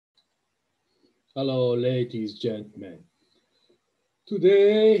Hello, ladies, gentlemen.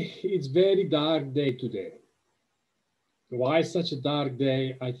 Today, it's very dark day today. Why such a dark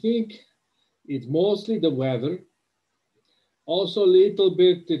day? I think it's mostly the weather. Also, a little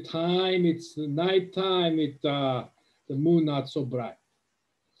bit the time. It's the night time. The moon not so bright.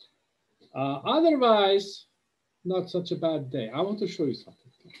 Otherwise, not such a bad day. I want to show you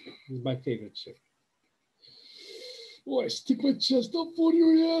something. This is my favorite shape. Oh, I stick my chest up for you,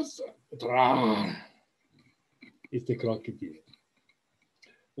 yes. It's the crocodile.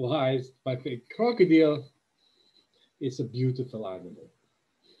 Why is my favorite crocodile? It's a beautiful animal.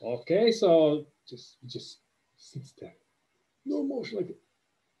 Okay, so just sits there. No motion like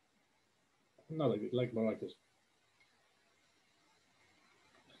not like more like this.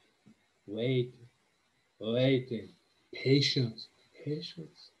 Wait, waiting. Patience,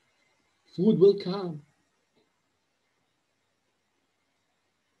 patience. Food will come.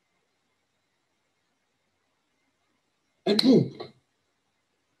 And boom,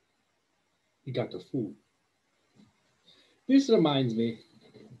 he got the food. This reminds me,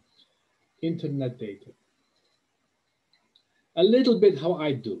 internet dating. A little bit how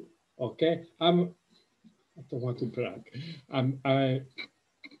I do. Okay, I don't want to brag. I'm I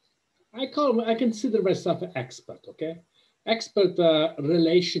consider myself an expert. Okay, expert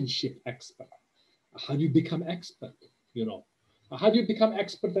relationship expert. How do you become expert? You know, how do you become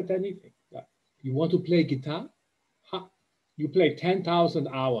expert at anything? You want to play guitar? You play 10,000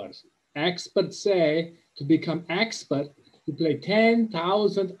 hours. Experts say to become expert, you play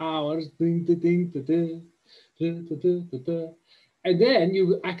 10,000 hours, ding, ding, ding, ding, ding, ding, ding, ding, ding, and then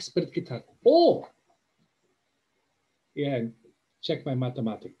you expert guitar. Or, yeah, check my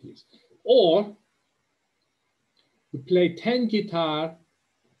mathematics, please. Or you play 10 guitar,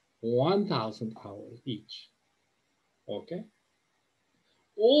 1,000 hours each. Okay?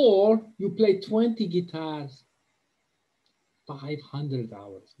 Or you play 20 guitars, 500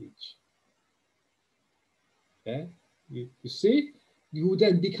 hours each. Okay? You see, you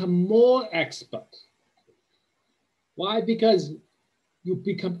then become more expert. Why? Because you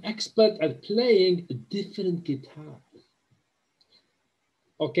become expert at playing a different guitar.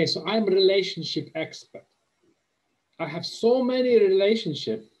 Okay, so I'm a relationship expert. I have so many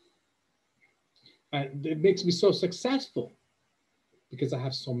relationships, and it makes me so successful because I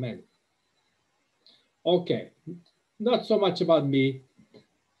have so many. Okay, not so much about me.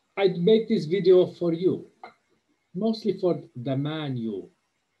 I made this video for you, mostly for the man you.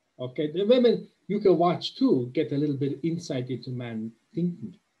 Okay, the women you can watch too, get a little bit insight into man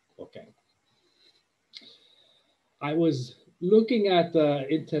thinking. Okay. I was looking at the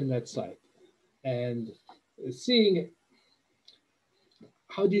internet site and seeing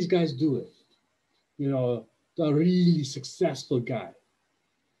how these guys do it. You know, the really successful guy.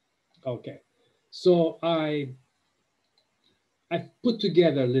 Okay. So I put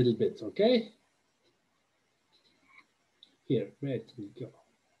together a little bit, okay? Here, where we go.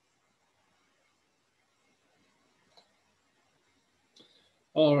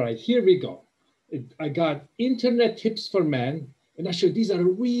 All right, here we go. I got internet tips for men, and I showed these are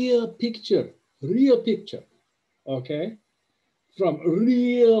real picture, okay? From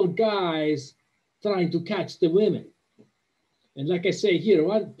real guys trying to catch the women. And like I say here,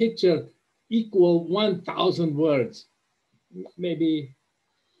 one picture equal 1,000 words. Maybe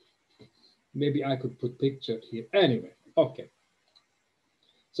I could put picture here. Anyway, okay.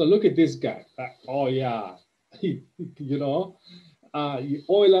 So look at this guy. Oh yeah, you know, you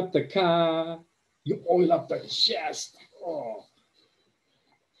oil up the car, you oil up the chest. Oh,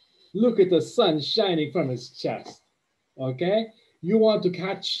 look at the sun shining from his chest. Okay, you want to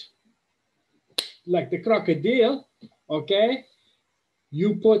catch like the crocodile. Okay,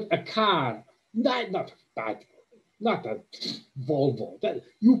 you put a car, not bad, not a Volvo.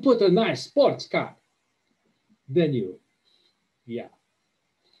 You put a nice sports car. Then yeah.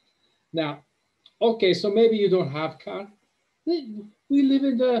 Now, okay, so maybe you don't have car. We live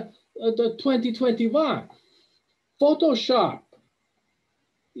in the 2021. Photoshop.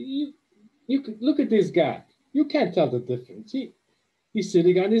 You you could look at this guy. You can't tell the difference. He's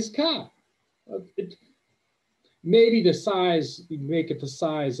sitting on his car. Maybe the size, you make it the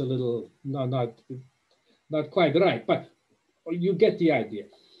size a little not quite right, but you get the idea.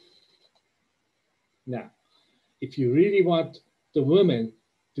 Now, if you really want the women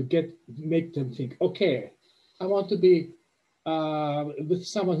to make them think, okay, I want to be with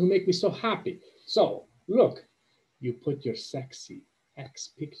someone who make me so happy. So look, you put your sexy ex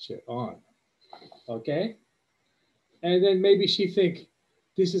picture on, okay? And then maybe she think,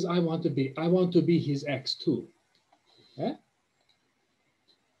 this is I want to be his ex too. Eh?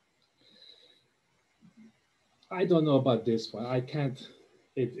 I don't know about this one. I can't,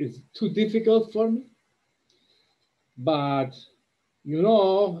 it's too difficult for me. But, you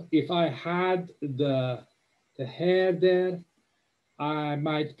know, if I had the hair there, I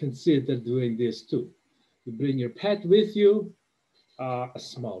might consider doing this too. You bring your pet with you, a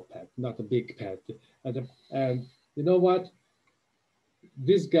small pet, not a big pet. And you know what?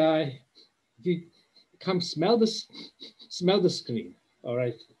 This guy, he come smell the screen. All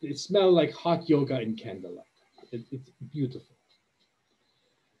right, it smells like hot yoga in candlelight. It's beautiful.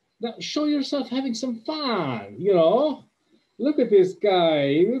 Now show yourself having some fun. You know, look at this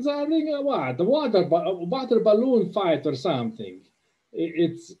guy. He's having a what? A water balloon fight or something.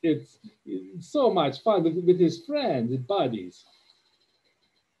 It's so much fun with his friends, his buddies.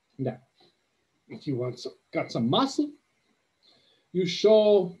 Now, if you got some muscle, you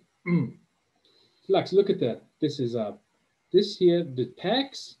show. Flex. Look at that. This is this here the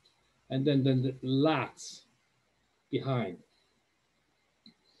pecs, and then the lats behind.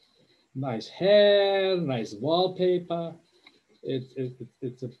 Nice hair, nice wallpaper.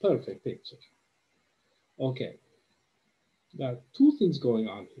 It's a perfect picture. Okay. There are two things going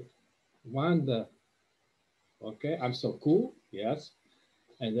on here. One, okay, I'm so cool, yes.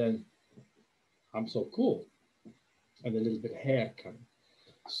 And then I'm so cool. And a little bit of hair coming.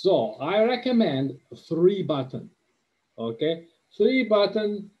 So I recommend 3-button, okay?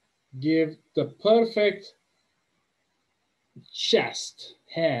 3-button give the perfect chest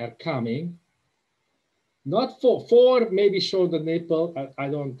hair coming. Not four, maybe show the nipple. I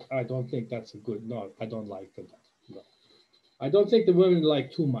don't think that's a good, no, I don't like that. No. I don't think the women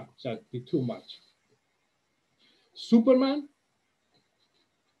like too much, that'd be too much. Superman,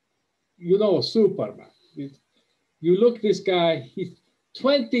 you know Superman. You look this guy, he's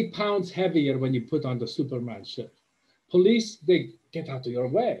 20 pounds heavier when you put on the Superman shirt. Police, they get out of your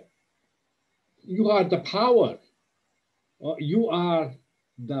way. You are the power. You are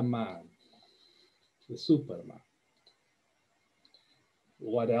the man, the Superman.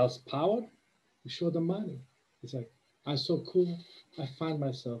 What else? Power? You show the money. It's like, I'm so cool. I find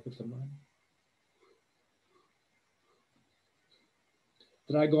myself with the money.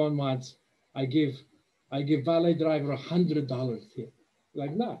 Dragone wants, I give valet driver $100 here.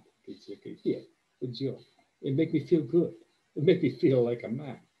 Like, no, it's okay. Here, it's yours. It make me feel good. It make me feel like a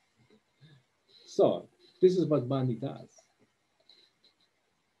man. So this is what money does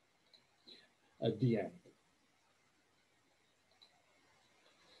at the end.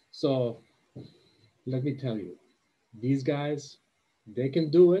 So let me tell you, these guys, they can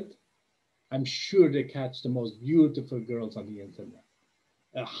do it. I'm sure they catch the most beautiful girls on the internet.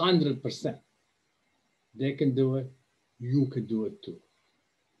 100%. They can do it. You can do it too.